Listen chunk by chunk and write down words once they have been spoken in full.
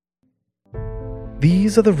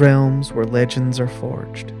These are the realms where legends are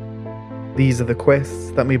forged. These are the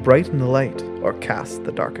quests that may brighten the light or cast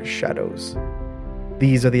the darkest shadows.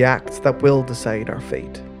 These are the acts that will decide our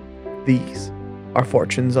fate. These are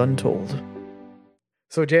fortunes untold.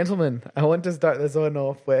 So, gentlemen, I want to start this one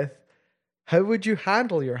off with, how would you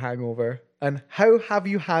handle your hangover? And how have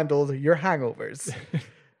you handled your hangovers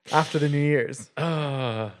after the New Year's?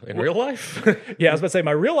 In real life? Yeah, I was about to say,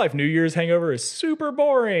 my real life New Year's hangover is super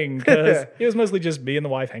boring because it was mostly just me and the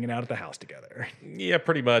wife hanging out at the house together. Yeah,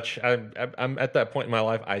 pretty much. I'm at that point in my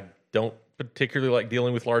life, I don't particularly like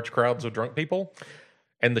dealing with large crowds of drunk people.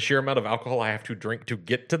 And the sheer amount of alcohol I have to drink to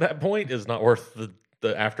get to that point is not worth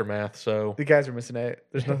the aftermath. So The guys are missing out.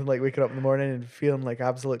 There's nothing like waking up in the morning and feeling like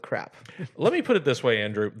absolute crap. let me put it this way,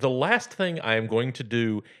 Andrew. The last thing I am going to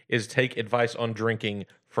do is take advice on drinking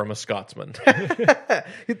from a Scotsman.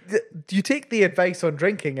 You take the advice on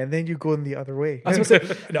drinking and then you go in the other way. I was gonna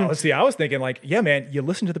say, no, see, I was thinking like, yeah, man, you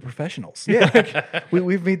listen to the professionals. Yeah,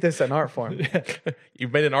 we've made this an art form.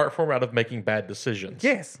 You've made an art form out of making bad decisions.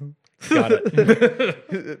 Yes, Got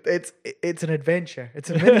it. it's an adventure. It's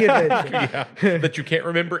a mini adventure. Yeah, that you can't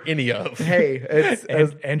remember any of. Hey, it's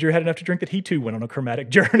And Andrew had enough to drink that he too went on a chromatic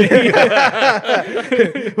journey.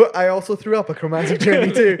 well, I also threw up a chromatic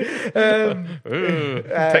journey too. Ooh,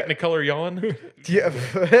 Technicolor yawn.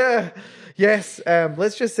 Yeah. Yes.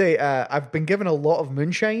 Let's just say I've been given a lot of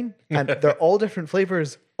moonshine, and they're all different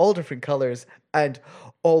flavors, all different colors, and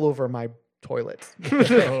all over my toilet.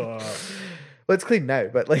 Well, it's clean now,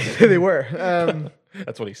 but like they were.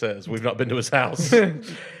 That's what he says. We've not been to his house.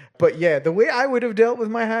 But yeah, the way I would have dealt with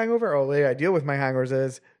my hangover, or the way I deal with my hangovers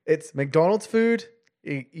is, it's McDonald's food.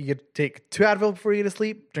 You take 2 Advil before you go to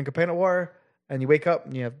sleep, drink a pint of water, and you wake up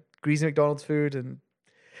and you have greasy McDonald's food and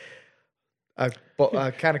a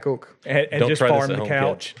can of Coke. and Don't just try this farm at the home,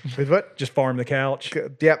 couch. With what? Just farm the couch.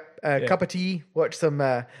 Yep, a cup of tea. Watch some.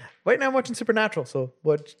 Right now, I'm watching Supernatural, so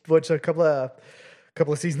watch a couple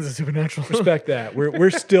of seasons of Supernatural. Respect that.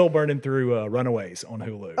 We're still burning through Runaways on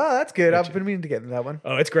Hulu. Oh, that's good. I've been meaning to get into that one.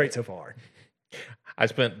 Oh, it's great so far. I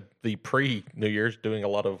spent the pre-New Year's doing a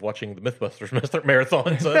lot of watching the Mythbusters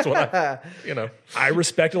marathon, so that's what I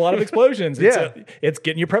respect a lot of explosions. It's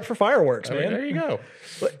getting you prepped for fireworks, I mean, man. there you go.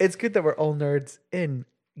 Well, it's good that we're all nerds in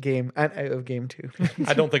game and out of game too.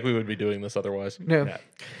 I don't think we would be doing this otherwise. No.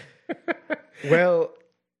 Yeah. Well,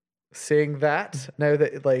 saying that, now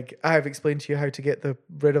that like I've explained to you how to get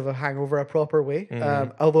rid of a hangover a proper way,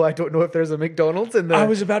 although I don't know if there's a McDonald's in the. I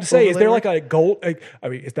was about to say, is there overlay. like a gold? I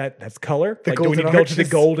mean, that's color? The Like, do we need to Golden go to the Arches.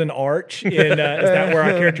 Golden Arch? Is that where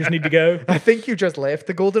our characters need to go? I think you just left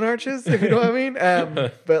the Golden Arches, if you know what I mean.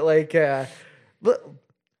 But like, look,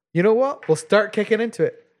 you know what? We'll start kicking into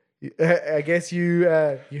it. I guess you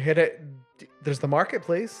hit it. There's the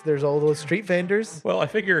marketplace. There's all those street vendors. Well, I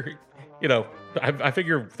figure, I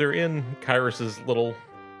figure they're in Kyrus's little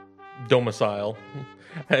domicile.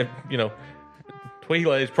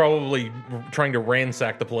 Twila is probably trying to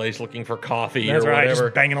ransack the place looking for coffee That's or right, whatever.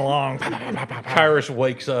 just banging along. Kyrus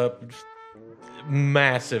wakes up, just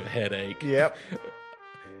massive headache. Yep.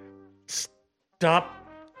 Stop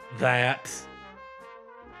that.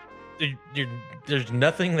 There's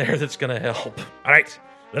nothing there that's going to help. All right,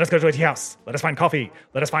 let us go to a tea house. Let us find coffee.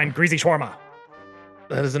 Let us find greasy shawarma.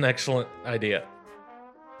 That is an excellent idea.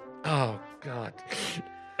 Oh, God.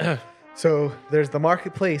 So there's the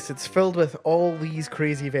marketplace. It's filled with all these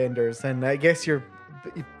crazy vendors, and I guess you'll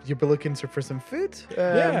be looking for some food.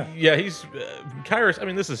 Yeah. Yeah, he's Kyrus. I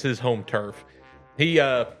mean, this is his home turf. He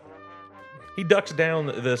ducks down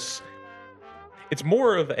this. It's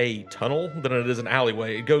more of a tunnel than it is an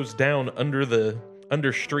alleyway. It goes down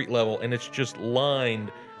under street level, and it's just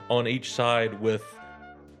lined on each side with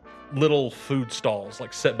little food stalls,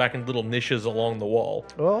 like set back in little niches along the wall.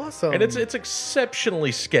 Awesome. And it's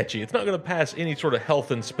exceptionally sketchy. It's not going to pass any sort of health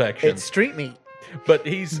inspection. It's street meat. But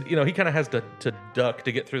he's, he kind of has to duck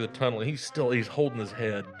to get through the tunnel. He's holding his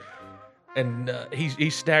head, and he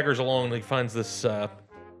staggers along. And he finds this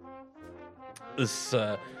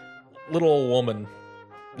little old woman.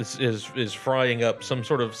 This is frying up some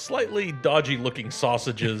sort of slightly dodgy looking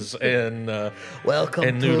sausages and Welcome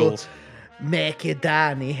and noodles. to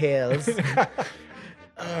Macadani Hills.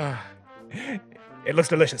 It looks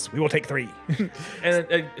delicious. We will take 3.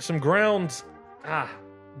 And some ground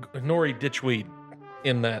nori ditchweed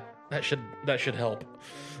in that. That should help.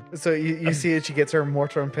 So you see it, she gets her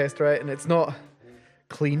mortar and pestle right, and it's not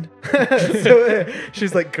clean. So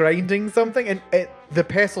she's like grinding something, and the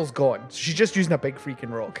pestle's gone. So she's just using a big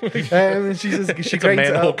freaking rock. And she It's a grinds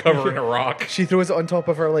it manhole up. covering a rock. She throws it on top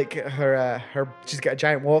of her she's got a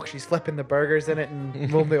giant wok. She's flipping the burgers in it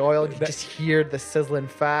and rolling the oil. You just hear the sizzling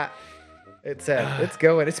fat. It's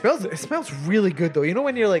going. It smells really good though. You know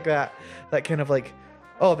when you're like that kind of like,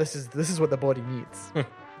 oh, this is what the body needs.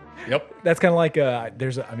 Yep. That's kind of like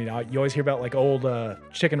you always hear about like old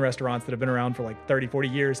chicken restaurants that have been around for like 30, 40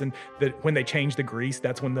 years, and that when they change the grease,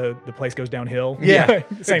 that's when the place goes downhill. Yeah,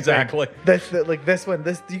 Same exactly. Like this one,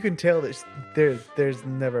 you can tell that there's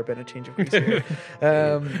never been a change of grease here.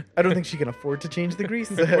 I don't think she can afford to change the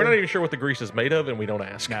grease. We're not even sure what the grease is made of, and we don't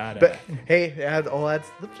ask. Nah, But hey, it all adds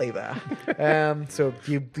to the flavor. So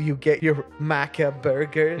you get your maca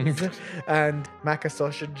burgers and maca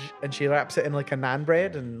sausage, and she wraps it in like a naan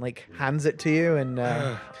bread and like hands it to you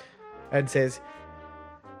and says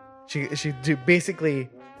she basically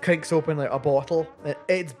clinks open like a bottle.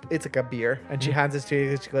 It's like a beer, and she hands it to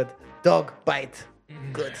you. She goes, "Dog bite,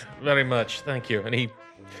 good, Very much, thank you." And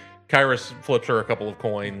Kyrus flips her a couple of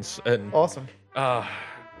coins, and awesome."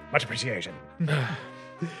 much appreciation.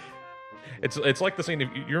 It's like the scene.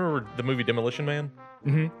 You remember the movie Demolition Man?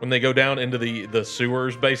 Mm-hmm. When they go down into the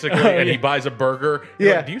sewers, basically, and he buys a burger.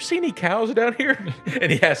 Yeah. Like, do you see any cows down here?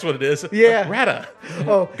 And he asks what it is. Yeah. Rata.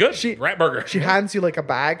 Oh, Good. Rat burger. She hands you like a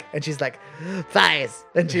bag, and she's like, "Flies,"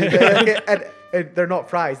 and and they're not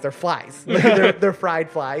fries, they're flies. Like, they're fried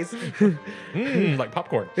flies. Like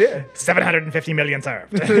popcorn. Yeah. 750 million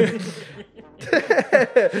served.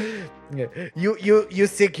 You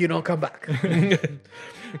sick? You don't come back.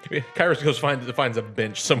 Kyrus goes finds a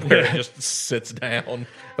bench somewhere and just sits down.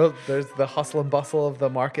 Well, there's the hustle and bustle of the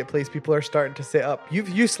marketplace. People are starting to sit up.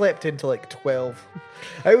 You slept into like 12.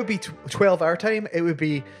 It would be 12 our time. It would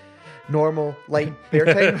be normal light their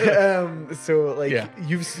time. So like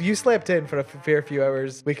you slept in for a fair few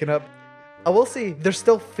hours, waking up. I will say there's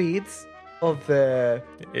still fades of the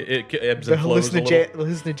It ebbs and flows a little.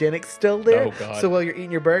 hallucinogenics still there. Oh, God. So while you're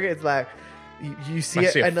eating your burger, it's like you see I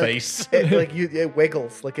it see a and like, face. it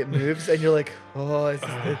wiggles, like it moves, and you're like, oh, is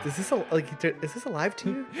this alive to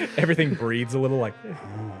you? Everything breathes a little like.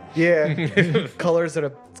 Yeah, colors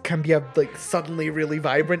that can be like suddenly really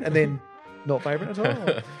vibrant and then not vibrant at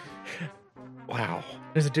all. Wow.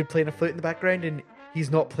 There's a dude playing a flute in the background, and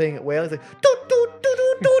he's not playing it well. He's like, do do do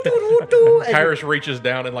do do do do. And Kyrus reaches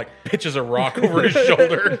down and like pitches a rock over his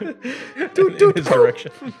shoulder in his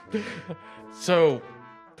direction. So,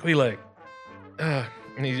 Twi'lek,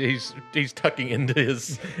 and he's tucking into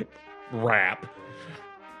his wrap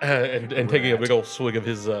and taking a big old swig of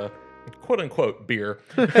his quote unquote beer.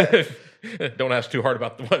 Don't ask too hard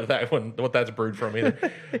about what that's brewed from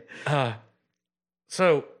either.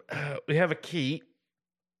 So we have a key.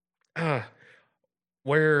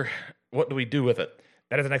 What do we do with it?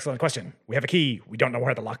 That is an excellent question. We have a key. We don't know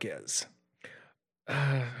where the lock is.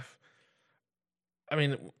 I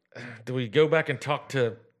mean, do we go back and talk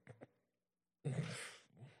to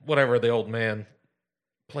whatever the old man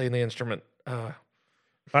playing the instrument?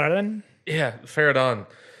 Paladin? Yeah, Faradon.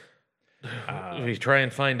 Do we try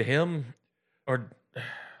and find him, or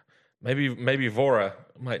maybe Vora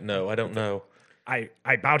might know? I don't know. I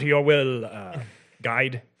bow to your will,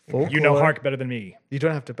 guide. Folklore. You know Hark better than me. you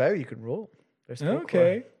don't have to bow; you can roll. There's folklore.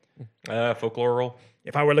 Okay. Folklore roll.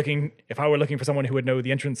 If I were looking for someone who would know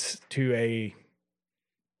the entrance to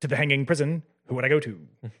the hanging prison, who would I go to?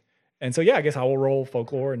 And so, yeah, I guess I will roll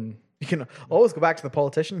folklore, and You can always go back to the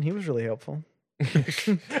politician. He was really helpful. I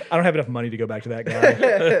don't have enough money to go back to that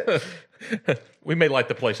guy. We may light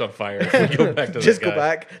the place on fire if we go back to Just this go guy.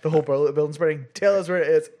 back. The whole building's burning. Tell us where it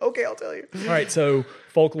is. Okay, I'll tell you. All right, so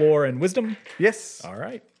folklore and wisdom. Yes. All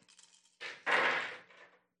right.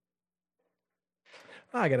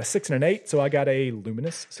 I got a 6 and an 8, so I got a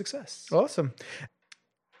luminous success. Awesome.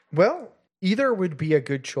 Well, either would be a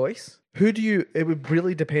good choice. It would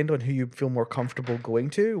really depend on who you feel more comfortable going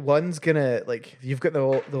to. One's gonna, like, you've got the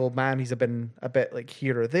old man, he's been a bit like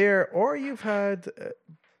here or there, or you've had,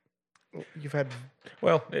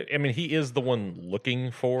 Well, I mean, he is the one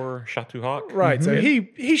looking for Shatu Hawk. Right, so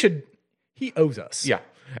he owes us. Yeah.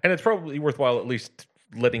 And it's probably worthwhile at least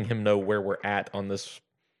letting him know where we're at on this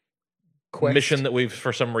quest. mission that we've,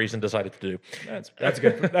 for some reason, decided to do. That's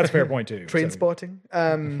good. That's a fair point too. Train So, spotting.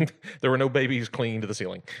 There were no babies clinging to the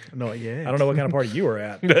ceiling. Not yet. I don't know what kind of party you were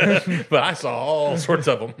at. But I saw all sorts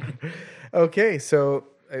of them. Okay, so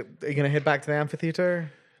are you going to head back to the amphitheater?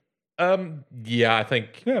 Yeah, I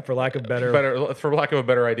think Yeah, for lack of better. for lack of a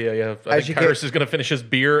better idea, yeah. I As think you Kyrus is going to finish his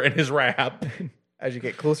beer and his wrap. As you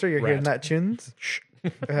get closer, you're hearing that tunes.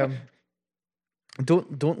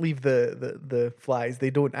 Don't leave the flies. They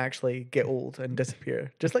don't actually get old and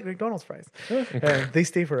disappear, just like McDonald's fries. They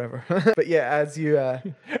stay forever. But yeah, as you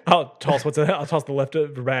I'll toss the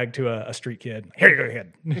leftover bag to a street kid. Here you go,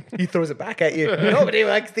 kid. he throws it back at you. Nobody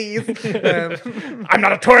likes these. I'm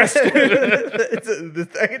not a tourist.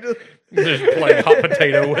 Just playing hot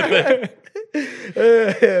potato with it.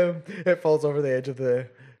 It falls over the edge of the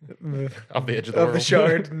edge of the world.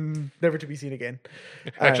 shard, and never to be seen again.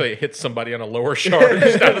 Actually, it hits somebody on a lower shard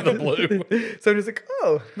just out of the blue. So he's like,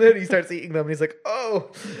 oh. Then he starts eating them, and he's like, oh,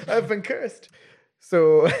 I've been cursed.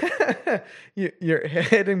 So you're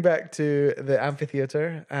heading back to the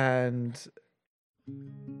amphitheater, and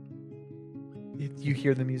you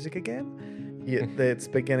hear the music again. It's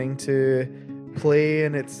beginning to play,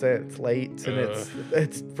 and it's light, and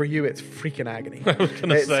it's for you. It's freaking agony. I was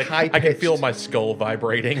gonna say, I can feel my skull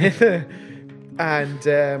vibrating. And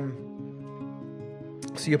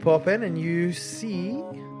so you pop in, and you see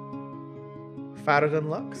Farad'n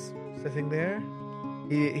Lux sitting there.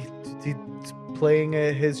 He's playing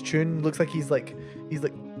his tune. Looks like he's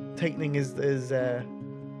tightening his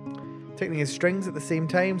strings at the same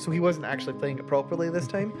time, so he wasn't actually playing it properly this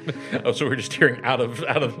time. Oh, so we're just hearing out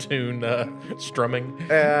of tune strumming.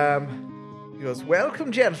 He goes,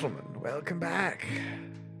 "Welcome, gentlemen. Welcome back.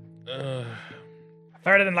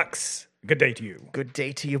 Farad'n Lux, good day to you. Good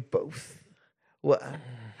day to you both. What?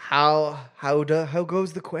 How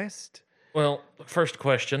goes the quest?" Well, first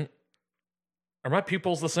question: are my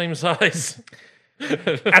pupils the same size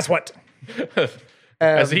As what?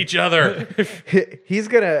 as each other? He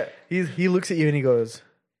looks at you and he goes,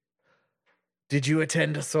 "Did you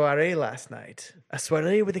attend a soiree last night? A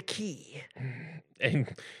soiree with a key?"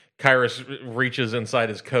 And Kyrus reaches inside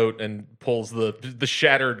his coat and pulls the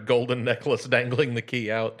shattered golden necklace dangling the key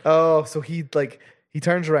out. Oh, so he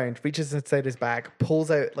turns around, reaches inside his bag,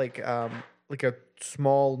 pulls out like a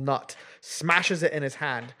small nut, smashes it in his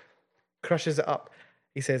hand, crushes it up.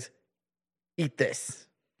 He says, "Eat this."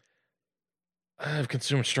 I've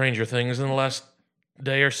consumed Stranger Things in the last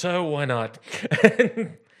day or so. Why not?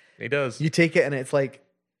 He does. You take it, and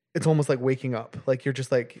it's almost like waking up. Like you're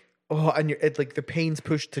just like, oh, and it's like the pain's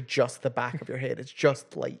pushed to just the back of your head. It's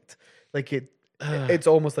just light. Like it's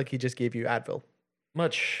almost like he just gave you Advil.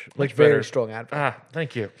 Much Like better. very strong Advil.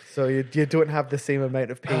 Thank you. So you don't have the same amount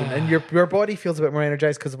of pain, and your body feels a bit more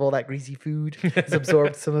energized because of all that greasy food. It's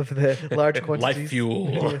absorbed some of the large quantities. Life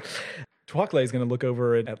fuel. Twakle is going to look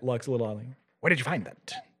over at Lux a little oddly. Where did you find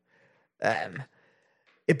that?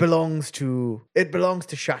 It belongs to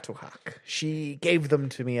Shatuhak. She gave them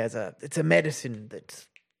to me it's a medicine that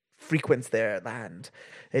frequents their land.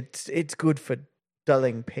 It's good for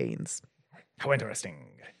dulling pains. How interesting.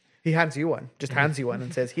 He hands you one,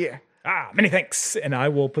 and says, "Here." Many thanks. And I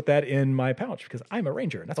will put that in my pouch because I'm a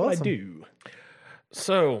ranger and that's what I Awesome. do.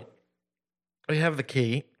 So, we have the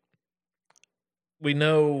key. We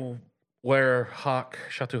know where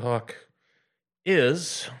Shatuhak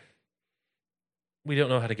is. We don't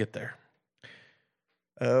know how to get there.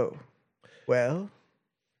 Oh, well.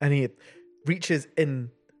 And he reaches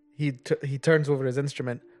in. He turns over his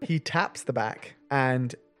instrument. He taps the back,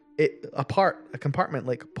 and a compartment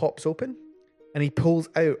like pops open, and he pulls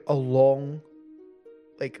out a long,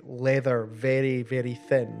 like leather, very very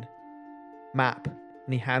thin map,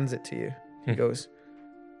 and he hands it to you. He goes,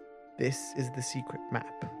 "This is the secret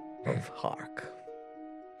map of Hark."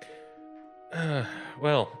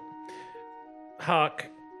 Well,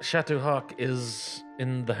 Shatuhak is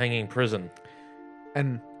in the hanging prison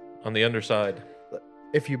And on the underside.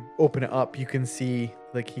 if you open it up, you can see,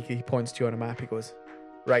 like, he points to you on a map. He goes,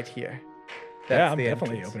 "Right here." I'm the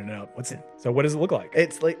definitely entrance. opening it up. So what does it look like?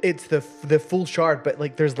 It's like it's the full shard, but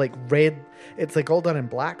like there's like red. It's like all done in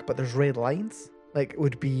black, but there's red lines. Like it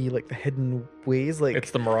would be like the hidden ways. Like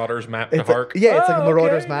It's the Marauders map to it's like, Hark. yeah, it's like a Oh,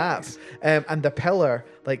 Marauders okay. map. And the pillar,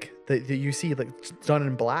 like that you see, like done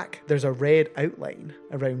in black. There's a red outline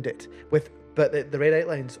around it but the red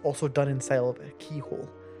outline's also done inside of a keyhole.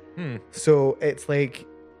 So it's like,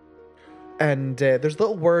 and there's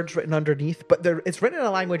little words written underneath, but it's written in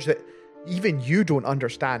a language that even you don't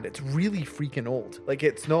understand. It's really freaking old. Like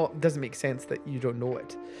it doesn't make sense that you don't know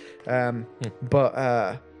it. But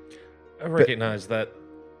I recognize that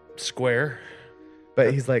square.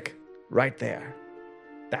 but he's like, right there.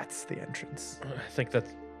 That's the entrance. I think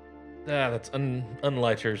that's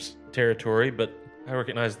Unlighter's territory, but I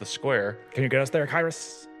recognize the square. Can you get us there,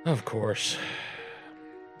 Kyrus? Of course.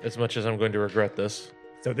 As much as I'm going to regret this.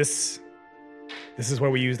 So this is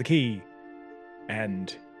where we use the key.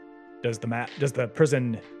 And does the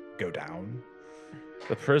prison go down?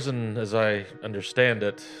 The prison, as I understand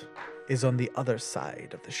it, Is on the other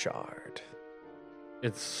side of the shard.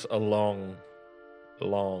 It's a long,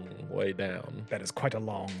 long way down. That is quite a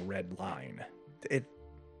long red line.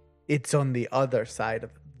 It's on the other side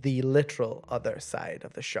of the literal other side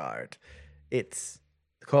of the shard. It's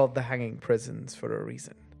called the Hanging Prisons for a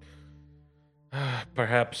reason.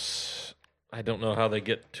 Perhaps I don't know how they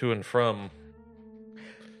get to and from.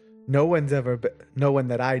 No one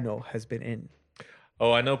that I know has been in.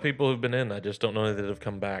 Oh, I know people who've been in. I just don't know any that have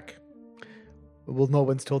come back. Well, no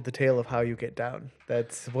one's told the tale of how you get down.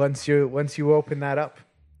 That's once you open that up,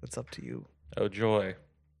 it's up to you. Oh, joy.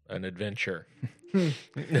 An adventure. I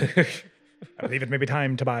believe it may be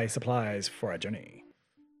time to buy supplies for our journey.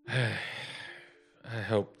 I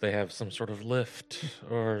hope they have some sort of lift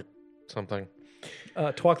or something.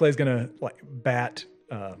 Twakle's gonna bat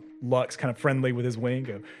Lux kind of friendly with his wing.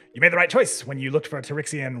 Go, you made the right choice when you looked for a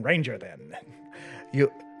Tyrixian ranger then.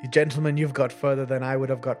 You gentlemen, you've got further than I would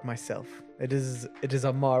have got myself. It is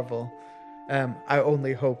a marvel. I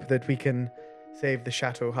only hope that we can save the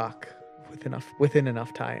Chateau Hawk within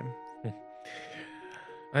enough time.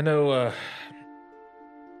 I know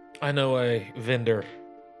a vendor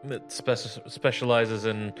that specializes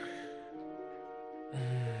in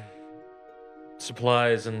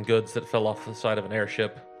supplies and goods that fell off the side of an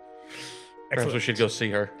airship. Perhaps we should go see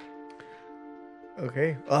her.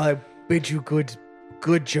 Okay. Well, I bid you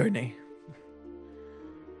good journey.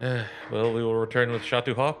 Well, we will return with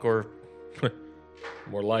Chateau Hawk, or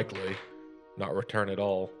more likely, not return at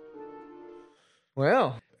all.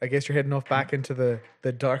 Well, I guess you're heading off back into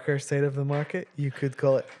the darker side of the market. You could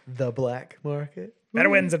call it the black market. Better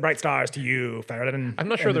winds and bright stars to you, Faradin. I'm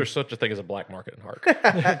not sure there's such a thing as a black market in Hark.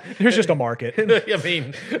 There's just a market. I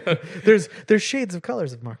mean, there's shades of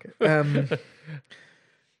colors of market.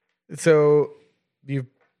 So you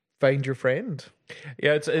find your friend.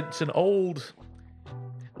 yeah, it's an old.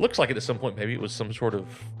 Looks like at some point maybe it was some sort of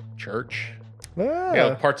church. Ah.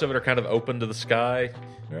 Yeah, parts of it are kind of open to the sky.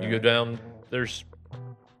 You go down. There's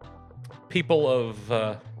people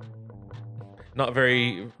of not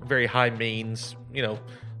very, very high means,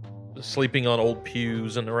 sleeping on old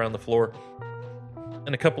pews and around the floor.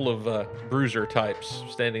 And a couple of bruiser types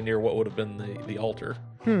standing near what would have been the altar.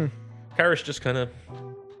 Kyrus just kind of,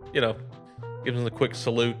 gives them the quick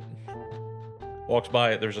salute, walks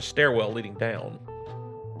by it. There's a stairwell leading down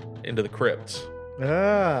into the crypts.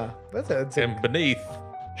 That's And beneath,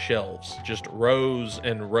 shelves, just rows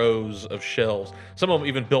and rows of shelves. Some of them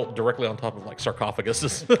even built directly on top of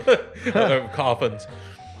sarcophaguses, coffins.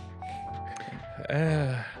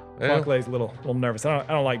 Twakle's a little nervous. I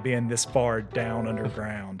don't like being this far down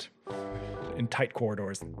underground in tight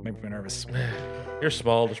corridors. Make me nervous. You're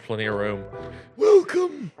small. There's plenty of room.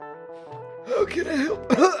 Welcome. How can I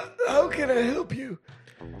help? How can I help you?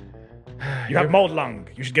 You have mold lung.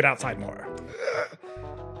 You should get outside more.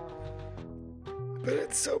 But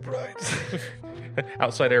it's so bright.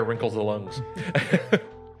 Outside air wrinkles the lungs. It's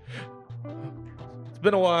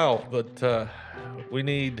been a while, but we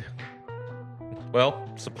need,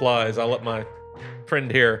 supplies. I'll let my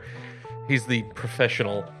friend here, he's the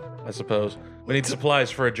professional, I suppose. We need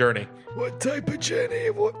supplies for a journey. What type of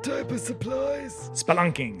journey? What type of supplies?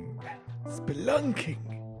 Spelunking. Spelunking.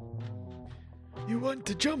 You want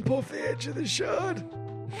to jump off the edge of the shard?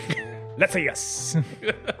 Let's say yes.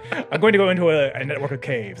 I'm going to go into a network of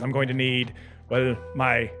caves. I'm going to need,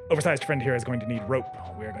 my oversized friend here is going to need rope.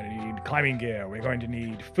 We're going to need climbing gear. We're going to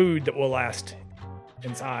need food that will last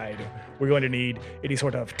inside. We're going to need any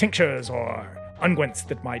sort of tinctures or unguents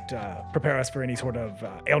that might prepare us for any sort of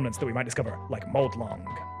ailments that we might discover, like mold lung.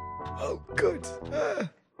 Oh, good.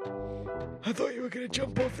 I thought you were going to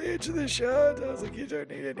jump off the edge of the shard. I was like, you don't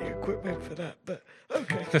need any equipment for that, but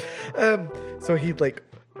okay. So he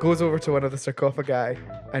goes over to one of the sarcophagi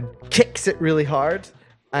and kicks it really hard,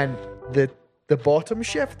 and the bottom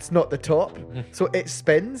shifts, not the top. So it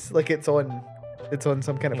spins like it's on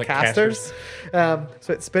some kind of casters. So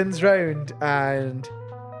it spins round and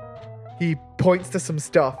he points to some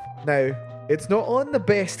stuff. Now, it's not on the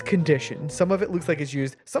best condition. Some of it looks like it's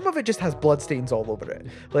used. Some of it just has bloodstains all over it.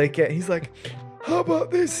 He's like, how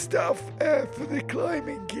about this stuff for the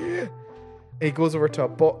climbing gear? And he goes over to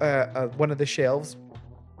one of the shelves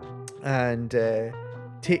and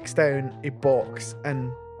takes down a box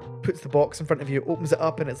and puts the box in front of you, opens it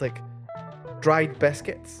up, and it's like dried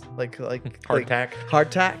biscuits, like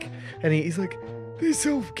hardtack. And he's like,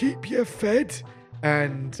 this'll keep you fed.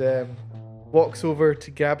 And walks over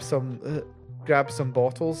to grab some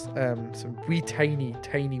bottles, some wee tiny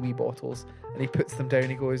wee bottles, and he puts them down.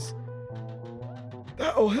 He goes,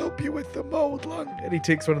 that'll help you with the mold lung. And he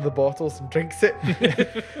takes one of the bottles and drinks it.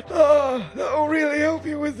 Oh, that'll really help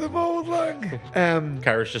you with the mold lung.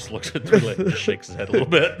 Kyrus just looks at the relay and just shakes his head a little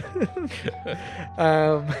bit.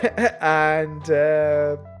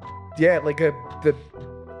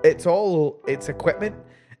 It's equipment.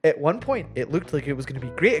 At one point, it looked like it was going to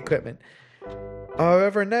be great equipment.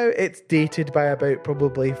 However, now it's dated by about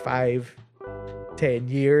probably 5-10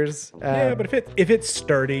 years. Yeah, but if it's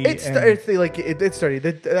sturdy, it's sturdy.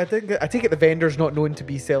 I take it the vendor's not known to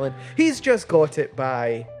be selling. He's just got it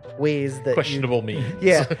by ways that Questionable means.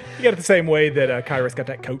 Yeah, you got it the same way that Kyrus got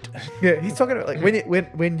that coat. yeah. He's talking about like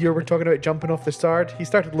when you were talking about jumping off the shard. He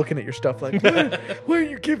started looking at your stuff like, why don't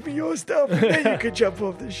you give me your stuff and then you can jump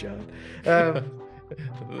off the shard.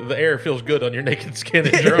 The air feels good on your naked skin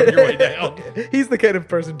as you're on your way down. He's the kind of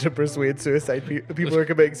person to persuade suicide people who are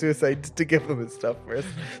committing suicide to give them his stuff first,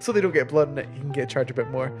 so they don't get blood in it. He can get charged a bit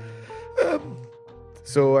more.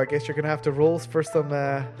 So I guess you're gonna have to roll for some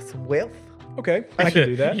wealth. Okay, I can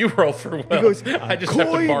do that. You roll for well. He goes, I just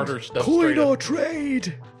have to barter stuff straight or up.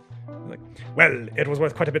 trade. Like, well, it was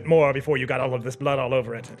worth quite a bit more before you got all of this blood all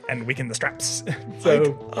over it and weakened the straps.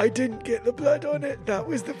 So I didn't get the blood on it. That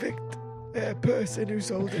was the person who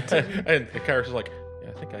sold it to me. And Kyrus is like,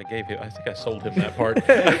 yeah, I think I sold him that part.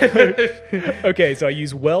 okay, so I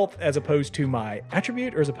use wealth as opposed to my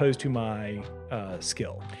attribute or as opposed to my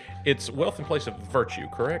skill. It's wealth in place of virtue,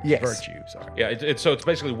 correct? Yes. Virtue, sorry. Yeah, it's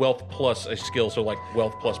basically wealth plus a skill, so like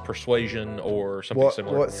wealth plus persuasion or something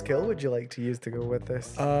similar. What skill would you like to use to go with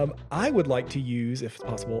this? I would like to use, if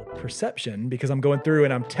possible, perception, because I'm going through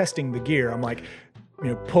and I'm testing the gear. I'm like,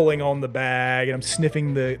 pulling on the bag and I'm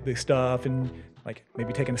sniffing the stuff and like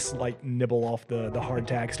maybe taking a slight nibble off the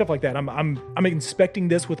hardtack, stuff like that. I'm inspecting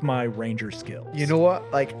this with my ranger skills. You know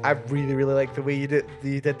what? Like, I really, really like the way you did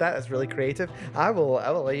that. It's really creative. I will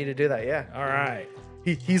allow you to do that. Yeah. All right.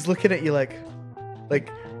 He's looking at you like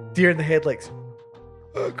deer in the headlights.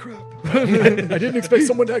 Oh crap! I didn't expect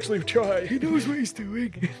someone to actually try. He knows what he's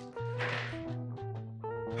doing.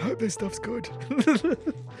 I hope this stuff's good.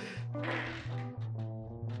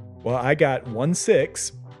 Well, I got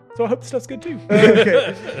 1-6, so I hope the stuff's good too.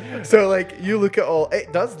 Okay. So, like, you look at all...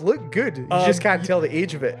 It does look good. You just can't tell the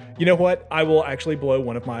age of it. You know what? I will actually blow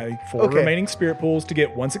one of my 4 Okay. remaining spirit pools to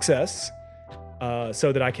get 1 success,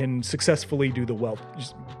 so that I can successfully do the wealth.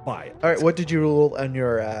 Just buy it. All right, what did you roll on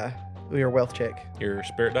your wealth check? Your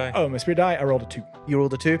spirit die? Oh, my spirit die, I rolled a 2. You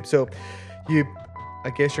rolled a 2. So, I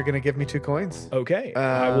guess you're going to give me 2 coins. Okay.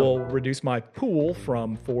 I will reduce my pool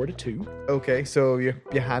from 4 to 2. Okay, so you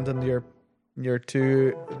hand him the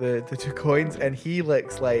 2 coins, and he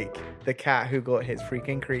looks like the cat who got his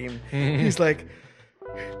freaking cream. He's like,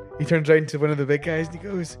 he turns around to one of the big guys and he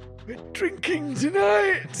goes, "We're drinking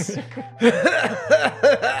tonight."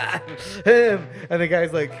 And the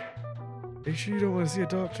guy's like, "Are you sure you don't want to see a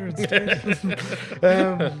doctor instead?"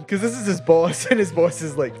 Because this is his boss, and his boss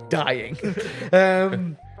is like dying.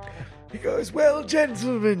 He goes, "Well,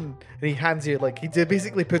 gentlemen," and he hands you he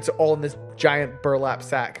basically puts it all in this giant burlap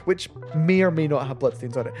sack, which may or may not have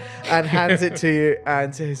bloodstains on it, and hands it to you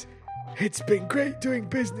and says, "It's been great doing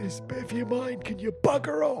business, but if you mind, can you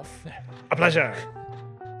bugger off?" A pleasure.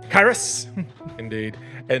 Kyrus. Indeed.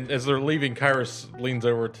 And as they're leaving, Kyrus leans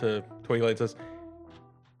over to Twilight and says,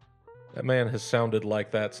 "That man has sounded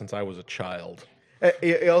like that since I was a child."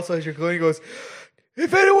 He also, as you're going, he goes,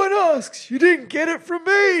 "If anyone asks, you didn't get it from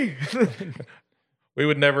me." We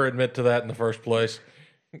would never admit to that in the first place.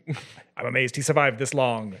 I'm amazed he survived this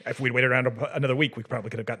long. If we'd waited around another week, we probably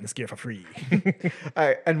could have gotten this gear for free.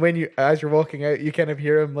 And as you're walking out, you kind of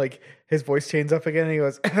hear him, his voice changes up again, and he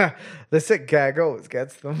goes, "The sick gag always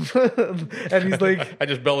gets them." And he's like, I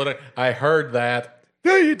just bellowed it. I heard that.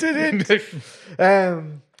 "No, you didn't."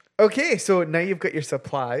 Okay, so now you've got your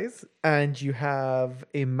supplies, and you have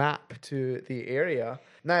a map to the area.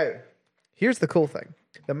 Now, here's the cool thing.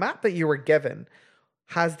 The map that you were given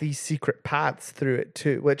has these secret paths through it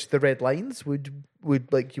too, which the red lines would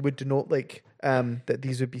you would denote that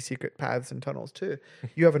these would be secret paths and tunnels too.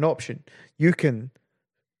 You have an option. You can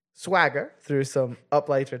swagger through some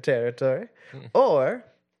uplighter territory, or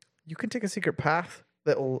you can take a secret path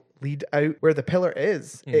that will lead out where the pillar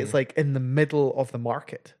is. It's in the middle of the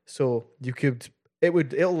market, so it'll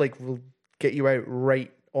get you out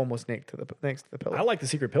right almost next to the pillar. I like the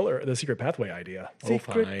secret pathway idea.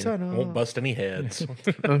 Secret Fine. tunnel. Won't bust any heads.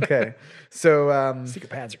 Okay, so Secret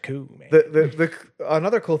paths are cool, man. the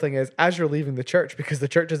another cool thing is, as you're leaving the church, because the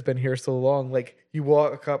church has been here so long, you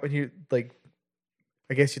walk up and you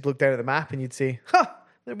I guess you'd look down at the map and you'd see,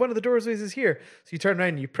 one of the doorways is here. So you turn around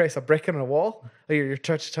and you press a brick on a wall, or you're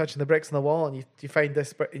touching the bricks on the wall, and you find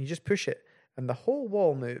this brick and you just push it, and the whole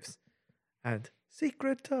wall moves. And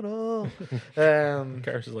secret tunnel.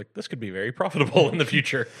 Kairos is like, this could be very profitable in the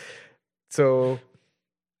future. So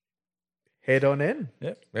head on in.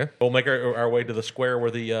 Yeah, we'll make our way to the square where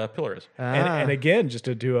the pillar is. And again, just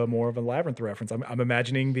to do a more of a labyrinth reference, I'm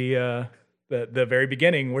imagining the very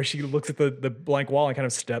beginning where she looks at the blank wall and kind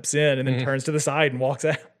of steps in and then turns to the side and walks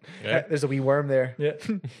out. Yeah. There's a wee worm there. Yeah.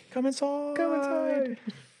 Come inside. Come inside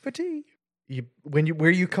for tea. Where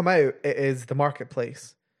you come out, it is the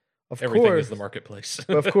marketplace. Everything is the marketplace.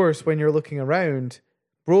 Of course, when you're looking around,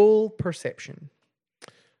 roll perception.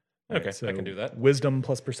 Okay, Right, so I can do that. Wisdom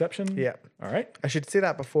plus perception. Yeah. All right. I should say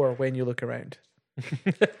that before when you look around.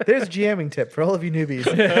 There's a GMing tip for all of you newbies.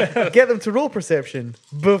 Get them to roll perception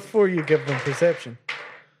before you give them perception.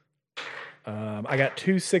 I got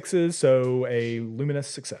 2 6s, so a luminous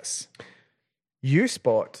success. You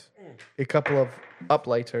spot a couple of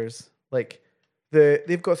uplighters. Like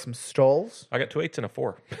they've got some stalls. I got 2 8s and a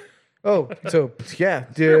 4. Oh, so yeah,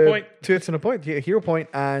 Hero point. 2 hits and a point. Yeah, hero point,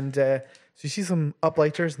 and so you see some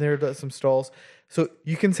uplighters and there are some stalls. So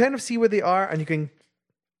you can kind of see where they are, and you can,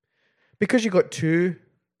 because you got 2,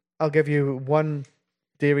 I'll give you 1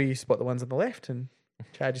 day where you spot the ones on the left, and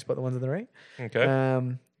Chad, you spot the ones on the right.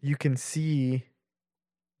 Okay. You can see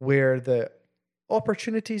where the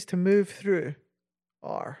opportunities to move through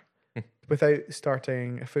are. Without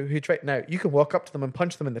starting a huge fight. Now, you can walk up to them and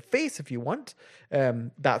punch them in the face if you want.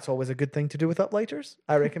 That's always a good thing to do with uplighters.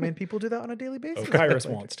 I recommend people do that on a daily basis. Kairos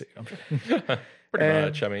wants to. Pretty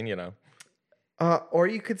much. I mean, you know. Or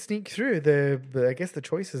you could sneak through. The I guess the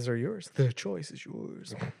choices are yours. The choice is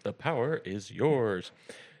yours. The power is yours.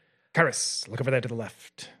 Kairos, look over there to the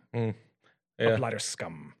left. Yeah. Uplighter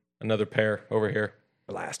scum. Another pair over here.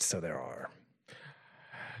 Blast, so there are.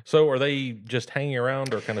 So are they just hanging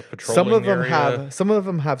around or kind of patrolling Some of the them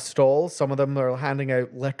area? have stalls. Some of them are handing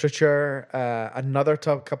out literature. Another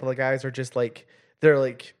couple of guys are just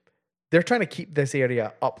they're trying to keep this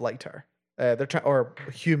area up lighter. They're trying, or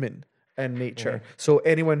human in nature. So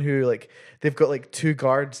anyone who they've got 2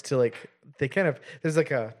 guards to there's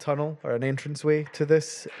a tunnel or an entranceway to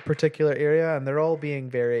this particular area, and they're all being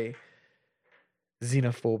very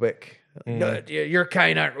xenophobic. No, your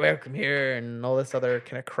kind aren't welcome here, and all this other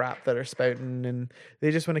kind of crap that are spouting, and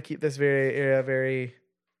they just want to keep this area very.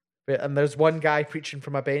 And there's one guy preaching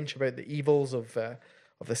from a bench about the evils of the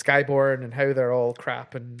Skyborn and how they're all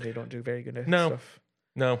crap and they don't do very good stuff.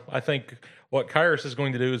 No, I think what Kairos is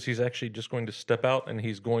going to do is he's actually just going to step out and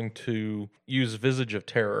he's going to use Visage of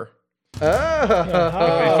Terror. I'm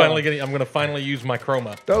going to finally use my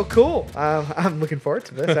chroma. Oh, cool! I'm looking forward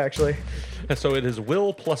to this actually. So it is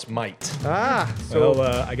will plus might. So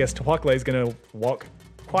I guess Tawakle is going to walk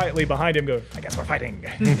quietly behind him. Go. I guess we're fighting.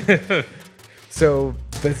 So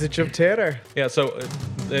Visage of Terror. Yeah. So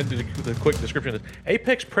the quick description is: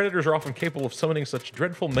 apex predators are often capable of summoning such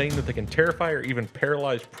dreadful mane that they can terrify or even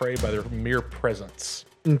paralyze prey by their mere presence.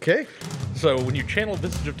 Okay. So when you channel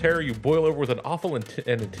Visage of Terror, you boil over with an awful and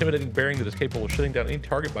intimidating bearing that is capable of shutting down any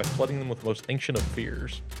target by flooding them with the most ancient of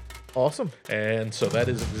fears. Awesome. And so that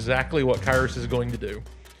is exactly what Kairos is going to do.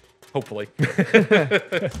 Hopefully.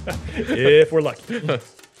 If we're lucky.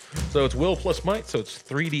 So it's will plus might, so it's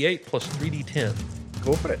 3d8 plus 3d10.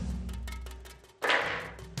 Go for it.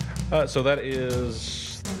 So that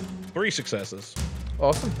is 3 successes.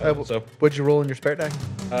 Awesome. So what'd you roll in your spirit die?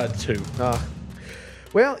 2.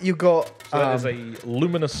 Well, you got. So that is a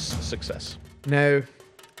luminous success. Now,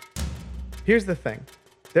 here's the thing.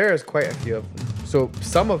 There's quite a few of them. So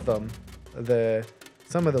some of them,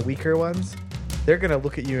 some of the weaker ones, they're gonna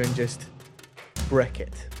look at you and just brick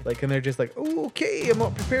it. And they're just like, oh, okay, I'm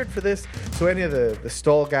not prepared for this. So any of the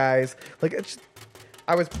stall guys,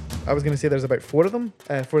 I was gonna say there's about 4 of them,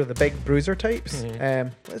 4 of the big bruiser types.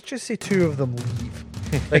 Let's just say 2 of them leave.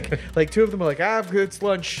 like 2 of them are like, it's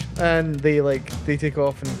lunch, and they take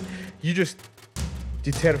off, and you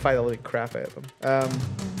terrify the living crap out of them.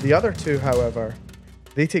 The other 2, however,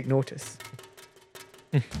 they take notice,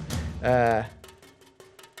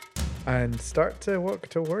 and start to walk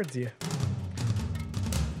towards you.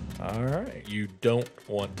 All right. You don't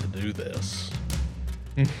want to do this.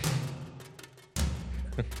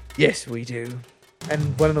 Yes, we do.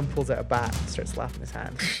 And one of them pulls out a bat and starts slapping his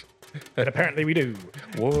hand. And apparently we do.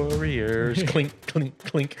 Warriors, clink, clink,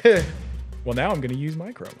 clink. Well, now I'm going to use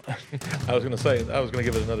my chroma. I was going to say, I was going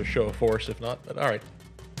to give it another show of force, if not, but all right,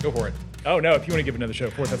 go for it. Oh, no, if you want to give another show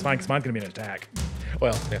of force, that's fine, because mine's going to be an attack.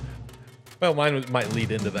 Well, yeah. Well, mine might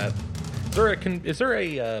lead into that. Is there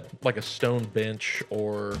a stone bench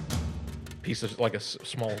or piece of a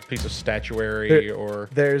small piece of statuary or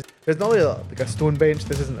there's not really a stone bench.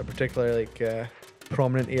 This isn't a particular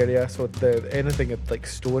prominent area. So anything that like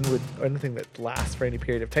stone would, or anything that lasts for any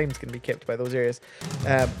period of time is going to be kept by those areas.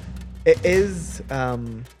 It is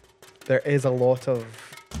there is a lot of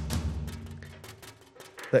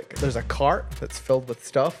like there's a cart that's filled with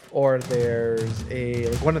stuff, or there's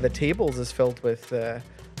one of the tables is filled with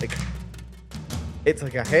like. It's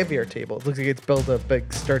like a heavier table. It looks like it's built of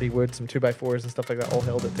big sturdy wood, some 2x4s and stuff like that, all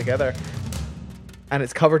held it together. And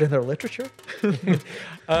it's covered in their literature.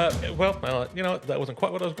 Well, you know, that wasn't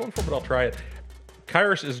quite what I was going for, but I'll try it.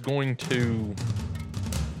 Kyrus is going to...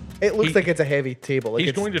 It looks like it's a heavy table. Like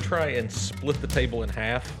he's going to try and split the table in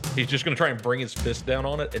half. He's just going to try and bring his fist down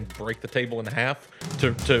on it and break the table in half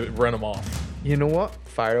to run him off. You know what?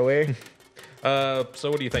 Fire away. So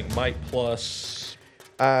what do you think? Might plus...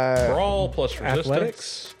 brawl plus resistance.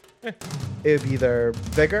 Athletics? It would be either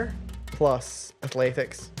vigor plus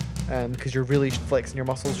athletics, because you're really flexing your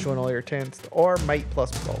muscles, showing all your tents, or might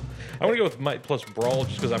plus brawl. I'm gonna go with might plus brawl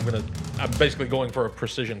just because I'm basically going for a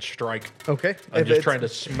precision strike. Okay. I'm just trying to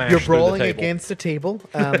smash You're through the brawling table. against a table.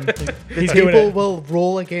 The He's doing table it. will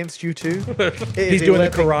roll against you too. He's doing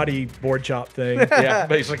the karate board chop thing. Yeah,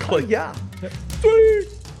 basically. Yeah. Sweet.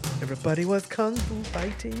 Everybody was kung fu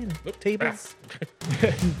fighting. Tables.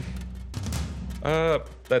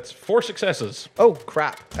 That's 4 successes. Oh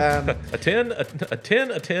crap. A 10, a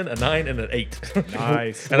 10, a 10, a 9, and an 8.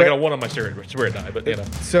 Nice. And I got a 1 on my spirit die, but you know.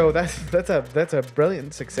 So that's a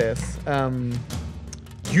brilliant success.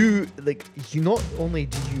 You not only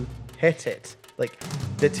do you hit it, like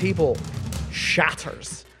the table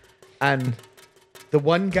shatters, and the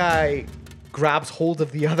one guy grabs hold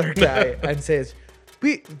of the other guy and says,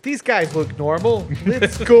 these guys look normal.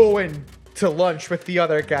 Let's go in to lunch with the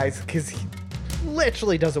other guys, because he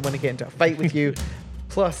literally doesn't want to get into a fight with you.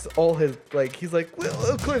 Plus, all his he's like,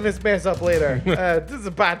 we'll clean this mess up later. This is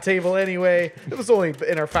a bad table anyway. It was only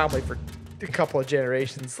in our family for a couple of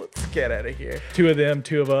generations. Let's get out of here. 2 of them,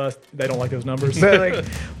 2 of us. They don't like those numbers. So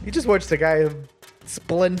you just watched a guy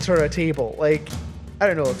splinter a table. Like, I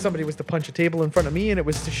don't know, if somebody was to punch a table in front of me and it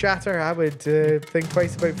was to shatter, I would think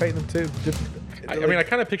twice about fighting them too. I mean, I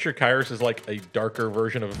kind of picture Kyrus as like a darker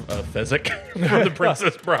version of Fezzik from The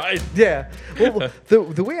Princess Bride. Yeah. Well,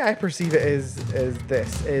 the way I perceive it is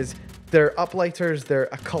they're uplighters, they're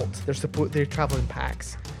a cult, they're traveling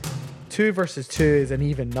packs. 2 versus 2 is an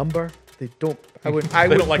even number. They don't. I wouldn't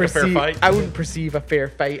like a fair fight? I wouldn't perceive a fair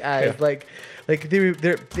fight as like they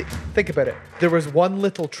think about it. There was one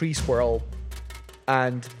little tree squirrel,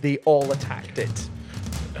 and they all attacked it.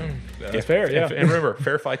 It's fair, yeah. And remember,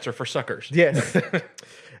 fair fights are for suckers. Yes.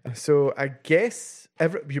 So I guess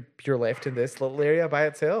you're left in this little area by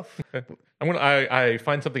itself. I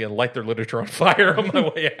find something and light their literature on fire on my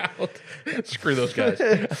way out. Screw those guys.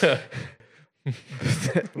 The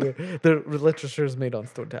literature is made on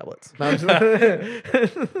stone tablets.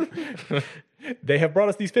 They have brought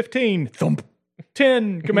us these 15 thump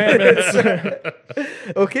 10 commandments.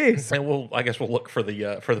 Okay. And I guess we'll look for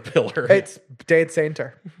the pillar. It's dead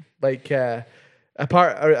center. Like I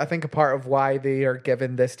think a part of why they are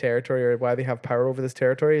given this territory, or why they have power over this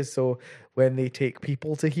territory, is so when they take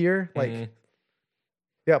people to here, like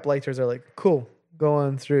the uplighters are like, cool, go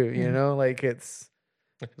on through, you know, like it's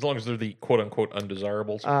as long as they're the quote unquote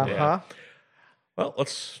undesirables. Yeah. Well,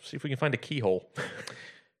 let's see if we can find a keyhole.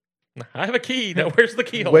 I have a key. Now, where's the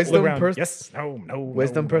keyhole? Wisdom. Yes. No.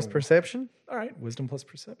 Wisdom plus perception. All right. Wisdom plus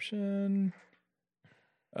perception.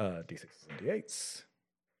 D6 and D8s.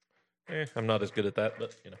 I'm not as good at that,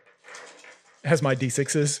 but you know. Has my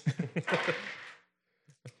D6s.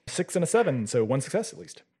 6 and a 7, so 1 success at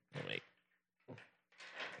least. Wait. I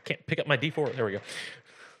can't pick up my D4. There we go.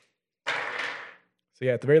 So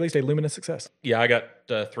yeah, at the very least, a luminous success. Yeah, I got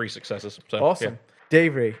 3 successes. So, Awesome.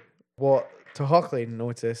 Davey, what Tohockley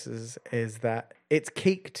notices is that it's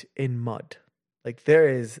caked in mud. Like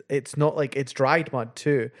it's not like it's dried mud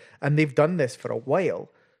too. And they've done this for a while.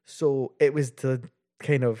 So it was to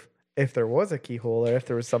kind of, if there was a keyhole or if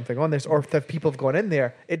there was something on this, or if people have gone in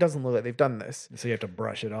there, it doesn't look like they've done this. So you have to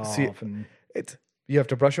brush it off. You have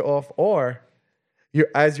to brush it off, or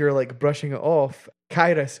as you're like brushing it off,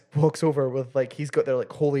 Kyrus walks over with he's got their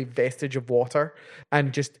holy vestige of water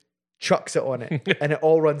and just chucks it on it, and it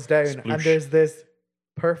all runs down. Sploosh. And there's this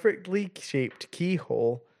perfectly shaped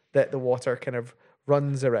keyhole that the water kind of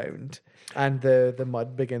runs around, and the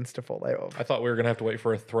mud begins to fall out of. I thought we were going to have to wait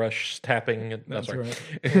for a thrush tapping. That's sorry.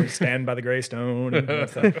 right. Or stand by the gray stone. And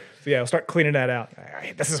stuff. So yeah, I'll start cleaning that out. All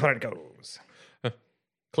right, this is where it goes.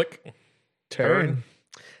 Click. Turn.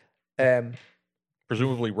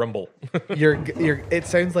 Presumably rumble. It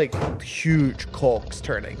sounds like huge cogs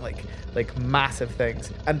turning, like massive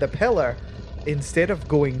things. And the pillar, instead of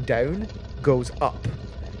going down, goes up.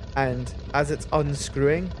 And as it's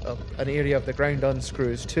unscrewing, an area of the ground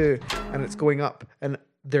unscrews too, and it's going up. And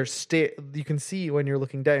there's you can see when you're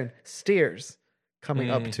looking down, stairs coming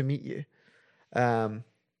up to meet you. I want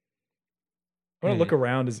to look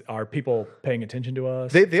around. Are people paying attention to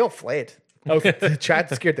us? They all fled. Okay. Chad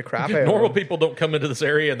scared the crap out of Normal them. people don't come into this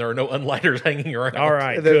area, and there are no unlighters hanging around. All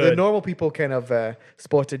right. The good. normal people kind of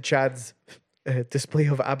spotted Chad's display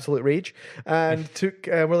of absolute rage and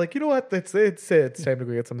we're like, you know what? It's time to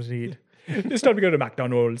go get something to eat. It's time to go to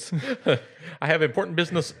McDonald's. I have important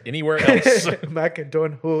business anywhere else.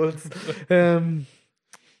 McDonald's.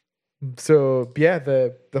 So yeah,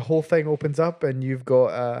 the whole thing opens up, and you've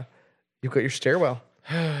got your stairwell,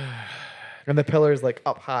 and the pillar is like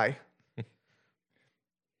up high.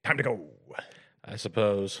 Time to go. I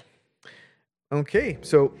suppose. Okay,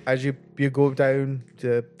 so as you go down,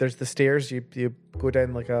 there's the stairs. You go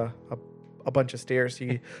down like a bunch of stairs.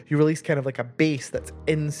 You release kind of like a base that's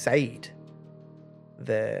inside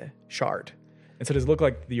the shard. And so does it look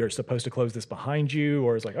like you're supposed to close this behind you,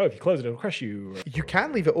 or is it like, oh, if you close it, it'll crush you? You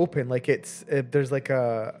can leave it open, like it's there's like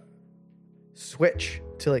a switch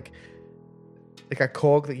to like a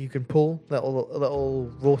cog that you can pull that'll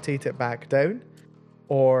rotate it back down,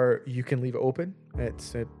 or you can leave it open.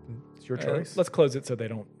 It's your choice. Let's close it so they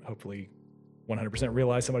don't hopefully 100%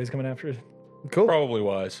 realize somebody's coming after it. Cool. Probably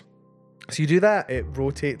wise. So you do that, it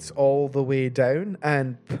rotates all the way down,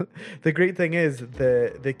 and the great thing is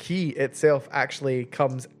the key itself actually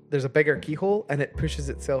comes, there's a bigger keyhole, and it pushes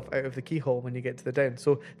itself out of the keyhole when you get to the down.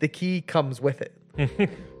 So the key comes with it.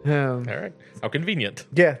 All right. How convenient.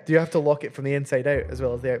 Yeah, you have to lock it from the inside out as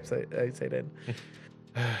well as the outside in.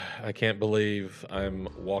 I can't believe I'm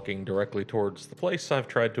walking directly towards the place I've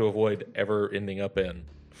tried to avoid ever ending up in.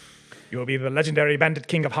 You will be the legendary bandit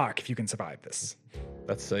king of Hark if you can survive this.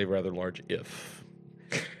 That's a rather large if.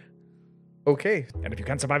 Okay. And if you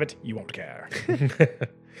can't survive it, you won't care.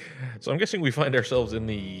 So I'm guessing we find ourselves in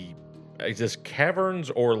the is this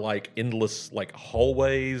caverns or like endless like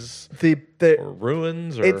hallways or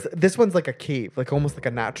ruins or this one's like a cave, like almost like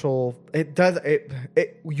a natural.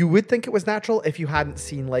 You would think it was natural if you hadn't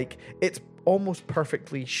seen like it's almost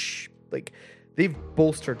perfectly like they've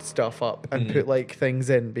bolstered stuff up and put like things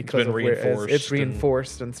in because of where it is. It's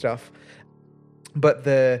reinforced and stuff. But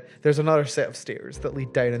there's another set of stairs that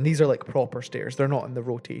lead down, and these are like proper stairs. They're not in the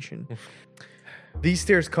rotation. These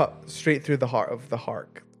stairs cut straight through the heart of the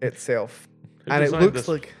Hark itself. And it looks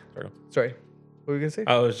like... Sorry. What were you going to say?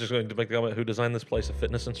 I was just going to make the comment, who designed this place? A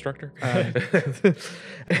fitness instructor?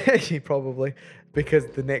 Probably. Because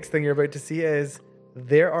the next thing you're about to see is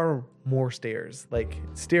there are more stairs, like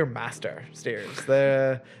Stairmaster stairs.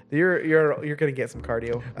 You're going to get some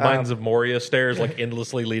cardio. Mines of Moria stairs, like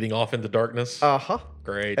endlessly leading off into darkness.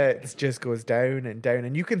 Great. It just goes down and down,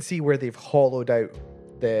 and you can see where they've hollowed out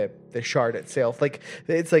the shard itself. Like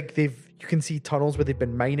it's like you can see tunnels where they've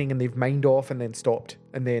been mining and they've mined off and then stopped,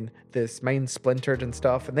 and then this mine splintered and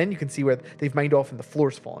stuff, and then you can see where they've mined off and the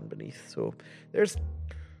floor's fallen beneath. So there's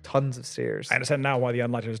tons of stairs. I understand now why the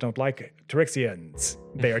Unlighters don't like Tyrixians.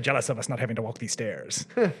 They are jealous of us not having to walk these stairs.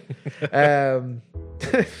 Now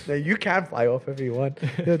you can fly off if you want.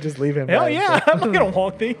 You'll just leave him. Hell yeah, I'm not gonna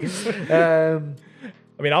walk these. I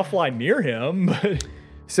mean, I'll fly near him, but...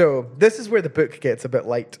 So this is where the book gets a bit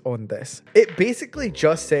light on this. It basically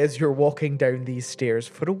just says you're walking down these stairs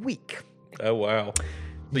for a week. Oh, wow.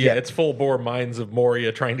 Yeah, it's full bore Mines of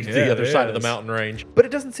Moria trying to get to the other side of the mountain range. But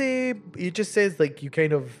it doesn't say, it just says like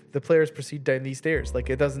the players proceed down these stairs. Like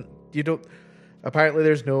apparently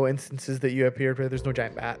there's no instances that you appear where there's no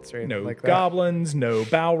giant bats or anything like that. No goblins, no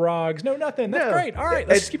Balrogs, no nothing. That's great. All right,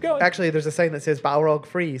 let's just keep going. Actually, there's a sign that says Balrog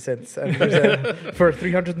free for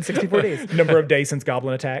 364 days. Number of days since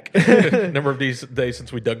goblin attack. Number of days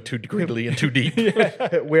since we dug too greedily and too deep.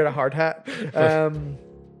 Wear a hard hat.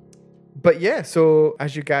 But yeah, so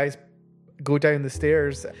as you guys go down the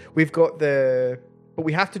stairs, but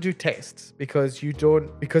we have to do tests because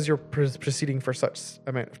you're proceeding for such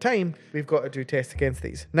amount of time. We've got to do tests against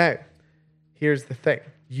these. Now, here's the thing.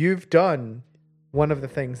 You've done one of the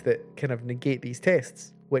things that kind of negate these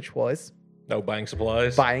tests, which was... No, buying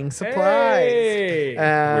supplies. Hey!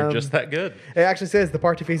 We're just that good. It actually says the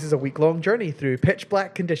party faces a week-long journey through pitch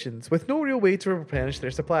black conditions with no real way to replenish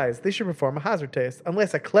their supplies. They should perform a hazard test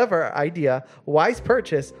unless a clever idea, wise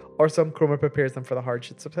purchase, or some chroma prepares them for the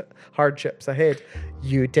hardships ahead.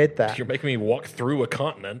 You did that. You're making me walk through a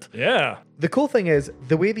continent. Yeah. The cool thing is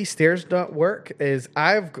the way these stairs don't work is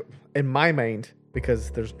in my mind, because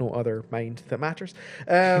there's no other mind that matters.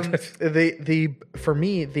 For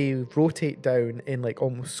me, they rotate down in like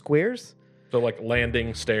almost squares. So like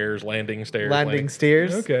landing stairs. landing Landing.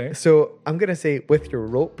 stairs. Okay. So I'm gonna say with your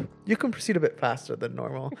rope, you can proceed a bit faster than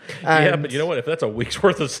normal. Yeah, And- but you know what? If that's a week's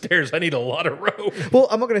worth of stairs, I need a lot of rope. Well,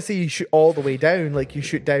 I'm not gonna say you shoot all the way down. Like you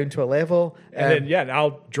shoot down to a level, And then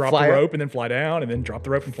I'll drop fly the up. rope and then fly down, and then drop the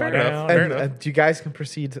rope and fly Fair enough. down. Fair and enough. you guys can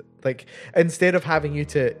proceed. Like instead of having you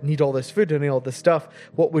to need all this food and all this stuff,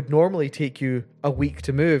 what would normally take you a week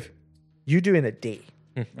to move, you do in a day.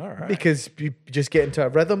 All right. Because you just get into a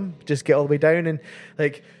rhythm, just get all the way down, and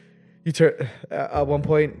like you turn at one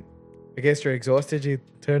point, I guess you're exhausted. You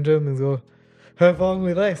turn to him and go, "How long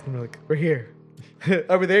we last?" And we're like, "We're here.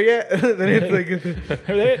 Are we there yet?" Then it's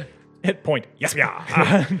like, Hit point. Yes, we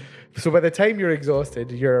are. so by the time you're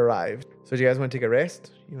exhausted, you're arrived. So do you guys want to take a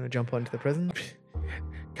rest? You want to jump onto the prison?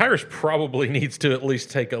 Kyrus probably needs to at least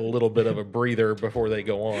take a little bit of a breather before they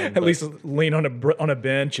go on. At least lean on a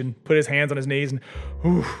bench and put his hands on his knees and,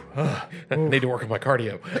 I need to work on my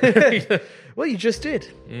cardio. Well, you just did.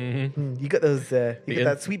 Mm-hmm. You got those. You got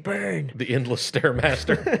that sweet burn. The endless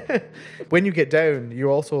stairmaster. When you get down, you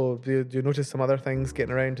also do notice some other things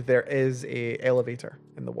getting around. There is a elevator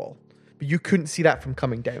in the wall, but you couldn't see that from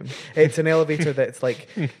coming down. It's an elevator that's like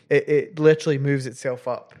it literally moves itself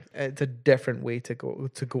up. It's a different way to go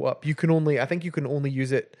up. I think you can only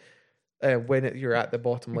use it when you're at the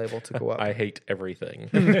bottom level to go up. I hate everything.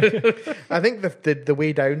 I think the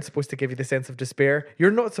way down is supposed to give you the sense of despair.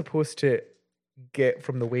 You're not supposed to get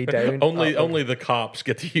from the way down. only the cops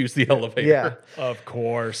get to use the elevator. Yeah. of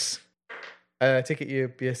course. I take it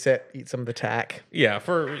you eat some of the tack. Yeah,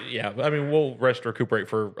 I mean, we'll rest, recuperate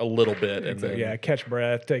for a little bit, and then Yeah, catch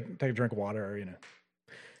breath, take a drink of water,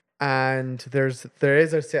 And there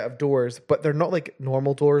is a set of doors, but they're not like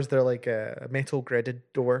normal doors. They're like a metal gridded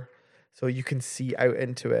door, so you can see out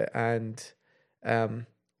into it. And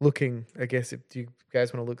looking, I guess, if you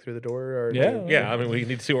guys want to look through the door, or yeah. I mean, we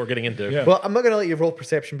need to see what we're getting into. Yeah. Well, I'm not going to let you roll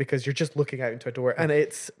perception because you're just looking out into a door, and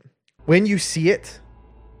it's when you see it,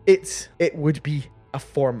 it would be a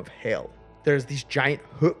form of hell. There's these giant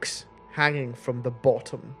hooks hanging from the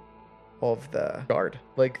bottom of the shard,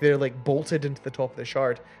 like they're like bolted into the top of the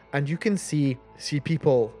shard, and you can see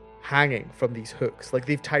people hanging from these hooks, like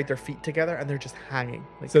they've tied their feet together and they're just hanging.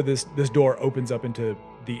 Like, So this door opens up into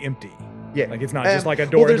the empty. yeah, Like it's not just like a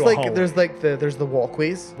door there's into a like hallway. there's the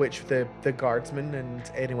walkways which the guardsmen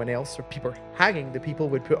and anyone else or people hanging the people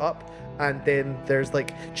would put up, and then there's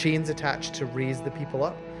like chains attached to raise the people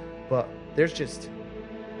up, but there's just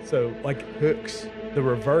So like hooks. the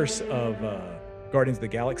reverse of Guardians of the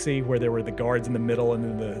Galaxy, where there were the guards in the middle and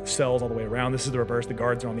then the cells all the way around. This is the reverse. The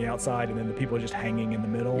guards are on the outside, and then the people are just hanging in the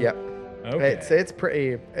middle. Yep. Okay. It's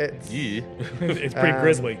pretty. It's Yeah. It's pretty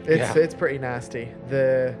grisly. It's pretty nasty.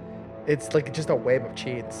 It's like just a web of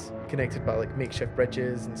chains connected by like makeshift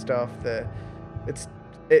bridges and stuff.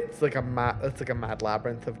 It's like a mad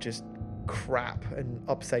labyrinth of just crap and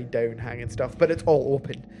upside down hanging stuff, but it's all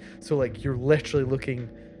open. So like you're literally looking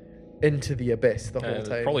into the abyss the whole It's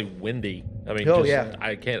time. probably windy. I mean, Oh, yeah.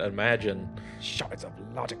 I can't imagine. Shards of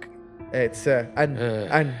logic. It's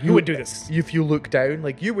and Who would do this? If you look down,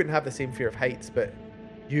 like you wouldn't have the same fear of heights, but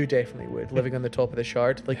you definitely would. Living on the top of the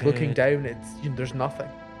shard, like looking down, there's nothing.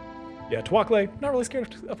 Yeah, Tuakle, not really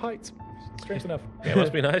scared of heights. Strange enough. Yeah, it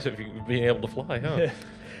must be nice if you being able to fly, huh?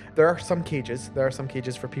 There are some cages. There are some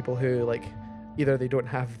cages for people who like either they don't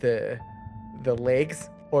have the legs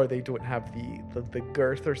or they don't have the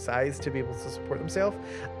girth or size to be able to support themselves.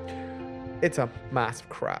 It's a massive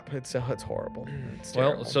crap. It's horrible. It's Well,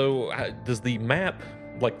 terrible. so does the map,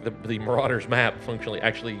 like the Marauders map, functionally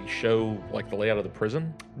actually show like the layout of the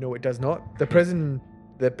prison? No, it does not. The prison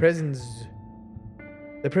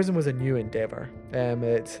was a new endeavor.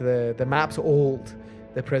 It's the map's old.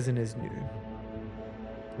 The prison is new.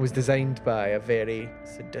 It was designed by a very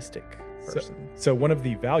sadistic person. So one of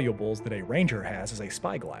the valuables that a ranger has is a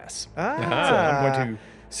spyglass. So Ah, I'm going to.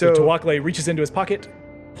 So Tuakle reaches into his pocket,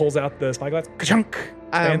 pulls out the spyglass, ka-chunk,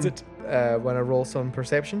 spans it. Want to roll some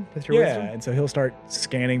perception with your Yeah, wisdom? and so he'll start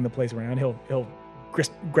scanning the place around. He'll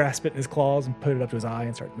grasp it in his claws and put it up to his eye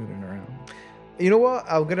and start moving it around. You know what?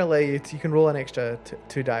 I'm gonna let you. You can roll an extra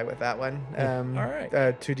 2 die with that one. All right.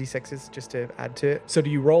 2d6s just to add to it. So do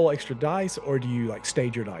you roll extra dice or do you like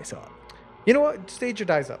stage your dice up? You know what? Stage your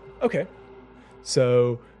dice up. Okay.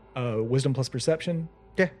 So wisdom plus perception.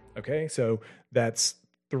 Yeah. Okay, so that's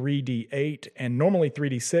 3d8 and normally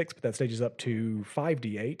 3d6, but that stages up to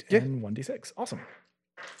 5d8 Yeah. and 1d6. Awesome.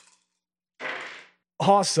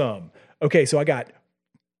 Awesome. Okay, so I got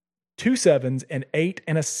 2 7s, an 8,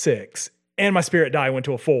 and a 6, and my spirit die went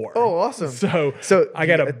to a 4. Oh, awesome. So I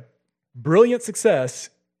got a brilliant success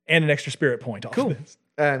and an extra spirit point off Cool. this.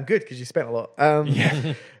 Good because you spent a lot.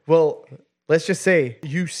 Yeah. Well, let's just say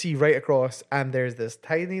you see right across, and there's this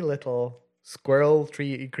tiny little squirrel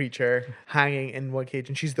tree creature hanging in one cage,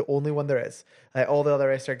 and she's the only one there is. All the other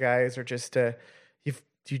rest of guys are just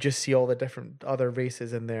you just see all the different other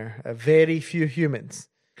races in there. Very few humans,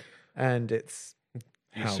 and it's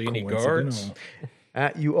You see any guards?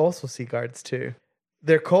 you also see guards too.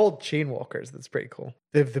 They're called chain walkers. That's pretty cool.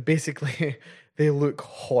 They basically they look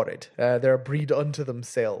horrid. They're a breed unto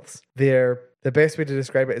themselves. The best way to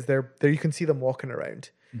describe it is they're you can see them walking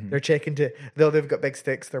around. Mm-hmm. They're checking they've got big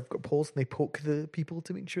sticks. They've got poles, and they poke the people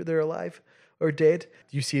to make sure they're alive or dead.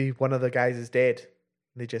 You see one of the guys is dead.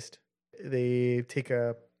 They take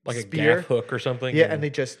a spear, a gaff hook or something. Yeah, and they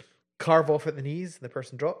just carve off at the knees. And the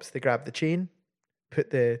person drops. They grab the chain, take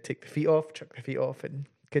the feet off, chuck the feet off, and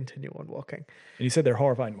continue on walking. And you said they're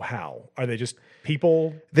horrifying. How are they? Just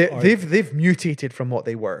people? They've mutated from what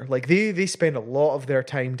they were. Like they spend a lot of their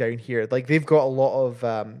time down here. Like they've got a lot of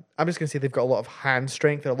I'm just gonna say they've got a lot of hand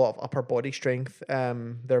strength and a lot of upper body strength.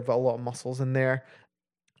 They've got a lot of muscles in there,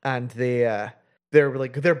 and they're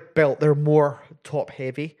built. They're more top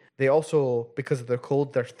heavy. They also, because of their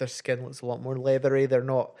cold, their skin looks a lot more leathery. They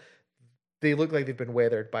look like they've been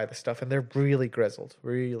weathered by the stuff, and they're really grizzled,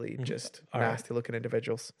 really just nasty looking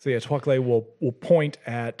individuals. So yeah, Twakle will point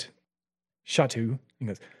at Shatu and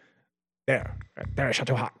goes, there is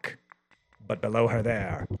Shatu Hawk. But below her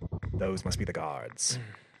there, those must be the guards.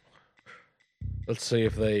 Let's see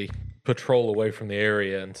if they patrol away from the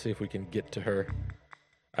area and see if we can get to her.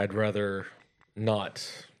 I'd rather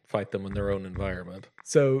not fight them in their own environment.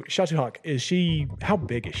 So Shatu Hawk, how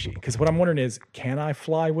big is she? Because what I'm wondering is, can I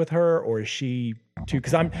fly with her, or is she too?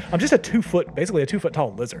 Because I'm just basically a 2 foot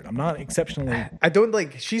tall lizard. I'm not exceptionally.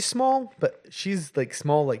 She's small, but she's like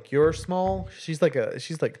small, like you're small. She's like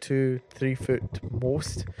 2-3 foot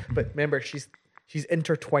most. But remember, she's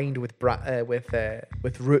intertwined with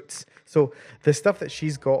roots. So the stuff that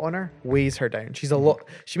she's got on her weighs her down. She's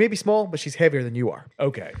she may be small, but she's heavier than you are.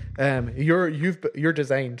 Okay. You're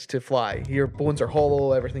designed to fly. Your bones are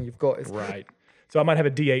hollow. Everything you've got is right. So I might have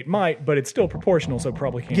a D8 might, but it's still proportional, so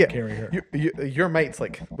probably can't carry her. Your might's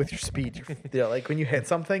like with your speed. Like when you hit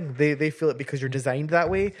something, they feel it because you're designed that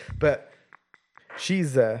way. But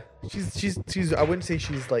she's I wouldn't say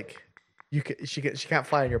she's like. She can't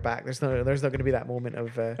fly on your back. There's not going to be that moment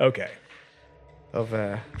of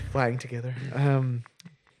flying together.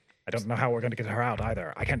 I don't know how we're going to get her out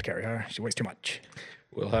either. I can't carry her. She weighs too much.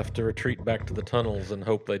 We'll have to retreat back to the tunnels and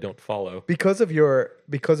hope they don't follow. Because of your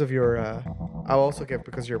I'll also give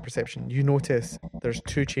because of your perception. You notice there's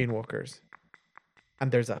 2 chain walkers, and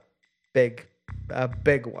there's a big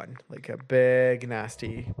one, like a big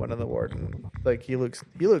nasty one of the warden. Like he looks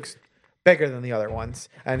bigger than the other ones,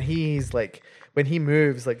 and he's like, when he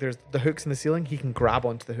moves, like there's the hooks in the ceiling, he can grab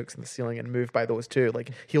onto the hooks in the ceiling and move by those too.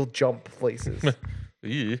 Like he'll jump places.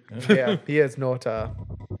 Yeah, he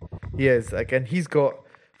is like, and he's got,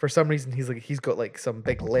 for some reason, he's got like some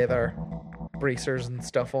big leather bracers and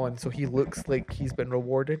stuff on, so he looks like he's been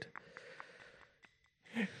rewarded.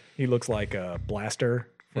 He looks like a blaster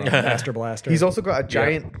from Master Blaster. He's also got a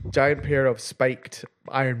giant pair of spiked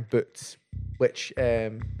iron boots, which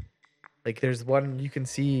like there's one you can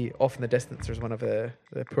see off in the distance. There's one of the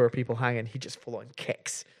poor people hanging. He just full on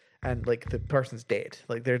kicks, and like the person's dead.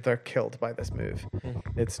 Like they're killed by this move.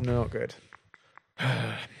 It's not good.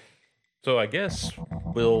 So I guess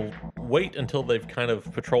we'll wait until they've kind of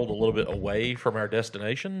patrolled a little bit away from our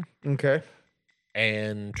destination. Okay.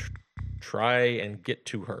 And try and get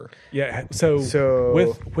to her. Yeah. So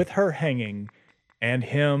with her hanging and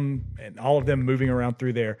him and all of them moving around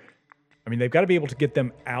through there, I mean, they've got to be able to get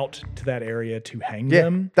them out to that area to hang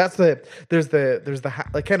them. That's there's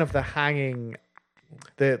kind of the hanging,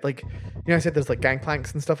 I said there's like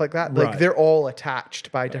gangplanks and stuff like that. Like they're all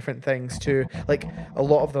attached by different things too. Like a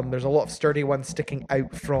lot of them, there's a lot of sturdy ones sticking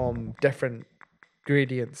out from different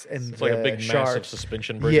gradients in it's like a big massive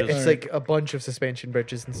suspension bridges. Yeah, it's like a bunch of suspension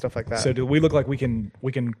bridges and stuff like that. So do we look like we can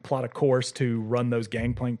plot a course to run those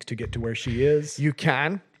gangplanks to get to where she is? You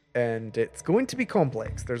can. And it's going to be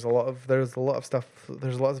complex. There's a lot of stuff.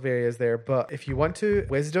 There's lots of areas there. But if you want to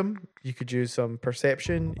wisdom, you could use some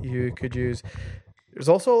perception. You could use. There's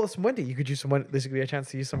also some windy. You could use some wind. This could be a chance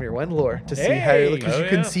to use some of your wind lore to see how, because you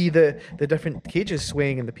can see the different cages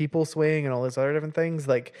swaying and the people swaying and all those other different things.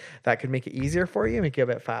 Like that could make it easier for you, make you a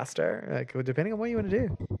bit faster. Like depending on what you want to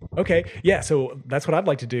do. Okay, yeah. So that's what I'd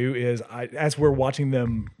like to do. Is as we're watching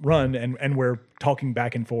them run and we're talking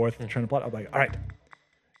back and forth and trying to plot. I'm like, all right.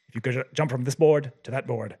 If you could jump from this board to that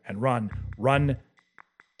board and run,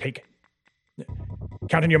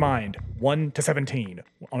 count in your mind 1 to 17.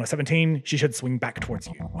 On a 17, she should swing back towards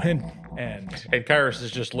you. And And Kairos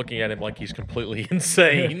is just looking at him like he's completely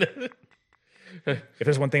insane. if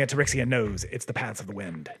there's one thing a Tyrixian knows, it's the paths of the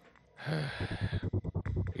wind.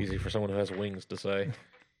 Easy for someone who has wings to say.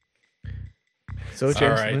 So, All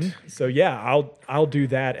gentlemen, right. So yeah, I'll do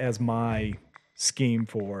that as my scheme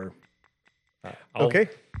for. okay.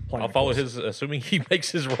 I'll follow his, assuming he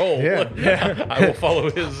makes his roll. Yeah. I will follow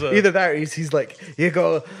his. Either that or he's like, you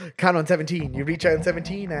go count on 17. You reach out on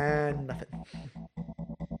 17 and nothing.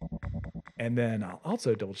 And then I'll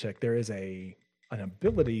also double check. There is an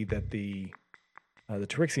ability that the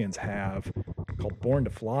Tyrixians have called Born to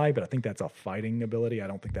Fly, but I think that's a fighting ability. I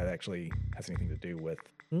don't think that actually has anything to do with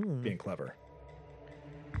being clever.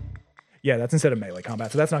 Yeah, that's instead of melee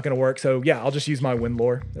combat, so that's not going to work. So yeah, I'll just use my wind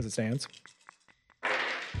lore as it stands.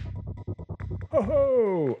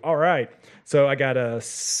 Oh, all right. So I got a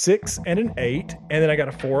 6 and an 8, and then I got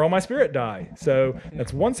a 4 on my spirit die. So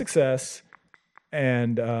that's 1 success.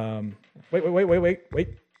 And wait.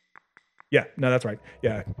 Yeah, no, that's right.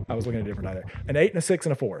 Yeah, I was looking at a different die there. An 8 and a 6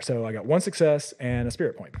 and a 4. So I got 1 success and a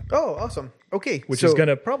spirit point, Oh, awesome. Okay. which is going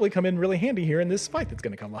to probably come in really handy here in this fight that's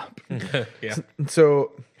going to come up. Yeah.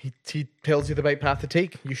 So he tells you the right path to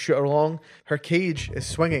take. You shoot her along. Her cage is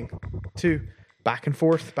swinging too. Back and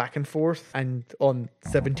forth. And on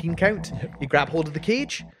 17 count, you grab hold of the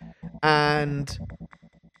cage. And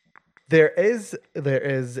there is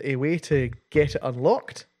a way to get it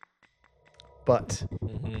unlocked. But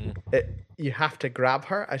you have to grab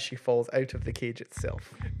her as she falls out of the cage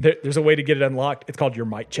itself. There's a way to get it unlocked. It's called your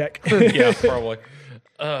might check. Yeah, probably.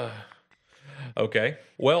 Okay.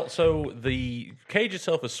 Well, so the cage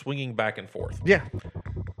itself is swinging back and forth. Yeah.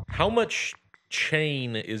 How much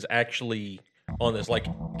chain is actually on this? Like,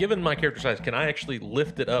 given my character size, can I actually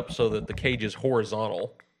lift it up so that the cage is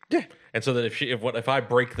horizontal? Yeah. And so that if I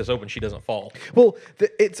break this open, she doesn't fall. Well,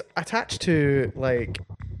 it's attached to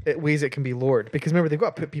ways it can be lowered, because remember, they've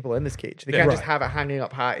got to put people in this cage. They can't just have it hanging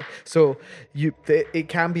up high. So it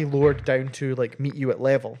can be lowered down to meet you at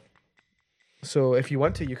level. So if you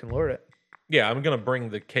want to, you can lower it. Yeah, I'm going to bring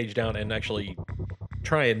the cage down and actually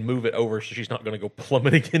try and move it over so she's not going to go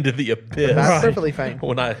plummeting into the abyss. That's perfectly fine.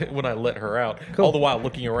 when I let her out. Cool. All the while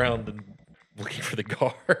looking around and looking for the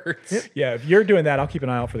guards. Yeah, if you're doing that, I'll keep an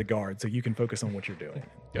eye out for the guard so you can focus on what you're doing.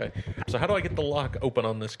 Okay. So how do I get the lock open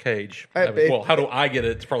on this cage? It- how do I get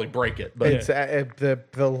it? It's probably break it. But It's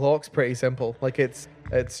the lock's pretty simple. It's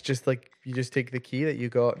just you just take the key that you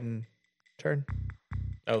got and turn.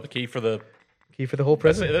 the key for the whole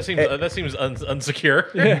prison. that seems unsecure.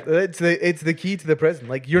 It's the key to the prison.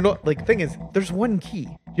 You're not thing is, there's one key.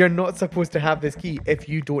 You're not supposed to have this key if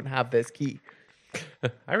you don't have this key.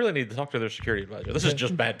 I really need to talk to their security advisor. This is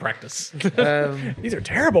just bad practice. These are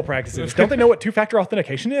terrible practices. Don't they know what two-factor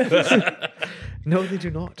authentication is? No, they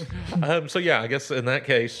do not. So yeah, I guess in that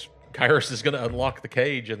case, Kairos is going to unlock the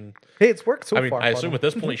cage, and Hey, it's worked so I mean, far. I for assume them. at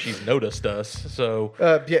this point she's noticed us. So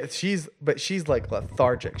Yeah, she's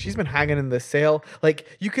lethargic. She's been hanging in the cell.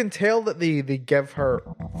 You can tell that they give her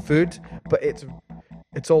food, but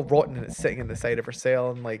it's all rotten and it's sitting in the side of her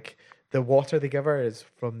cell, and the water they give her is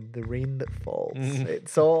from the rain that falls.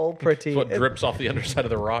 It's all pretty. what drips off the underside of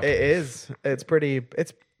the rock. It is. It's pretty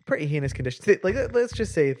heinous conditions. Let's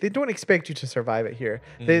just say they don't expect you to survive it here.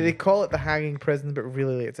 They call it the hanging prison, but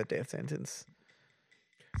really it's a death sentence.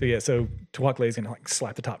 So Tuakle is gonna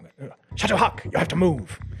slap the top. Shadow Hawk, you have to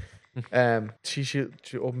move. She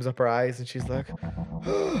opens up her eyes and she's like,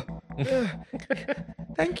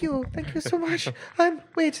 thank you so much.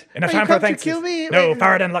 Wait, Enough are you time for come to thanks. kill me? No, Wait.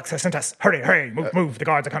 Farad and Lux have sent us. Hurry, move. The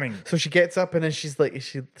guards are coming. So she gets up and then she's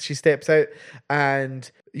she steps out, and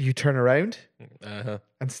you turn around, and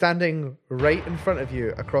standing right in front of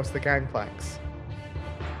you across the gangplanks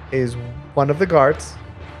is one of the guards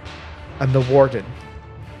and the warden.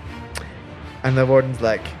 And the warden's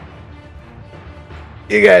like,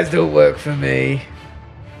 you guys don't work for me.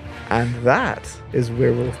 And that is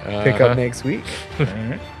where we'll pick up next week.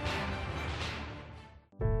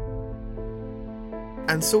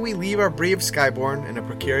 And so we leave our brave Skyborn in a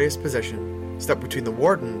precarious position, stuck between the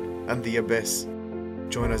warden and the abyss.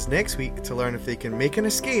 Join us next week to learn if they can make an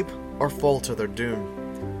escape or fall to their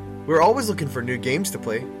doom. We're always looking for new games to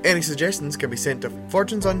play. Any suggestions can be sent to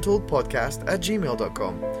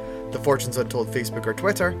fortunesuntoldpodcast@gmail.com. The Fortunes Untold Facebook or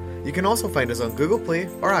Twitter. You can also find us on Google Play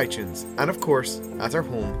or iTunes, and of course, at our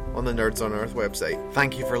home on the Nerds on Earth website.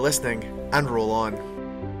 Thank you for listening, and roll on.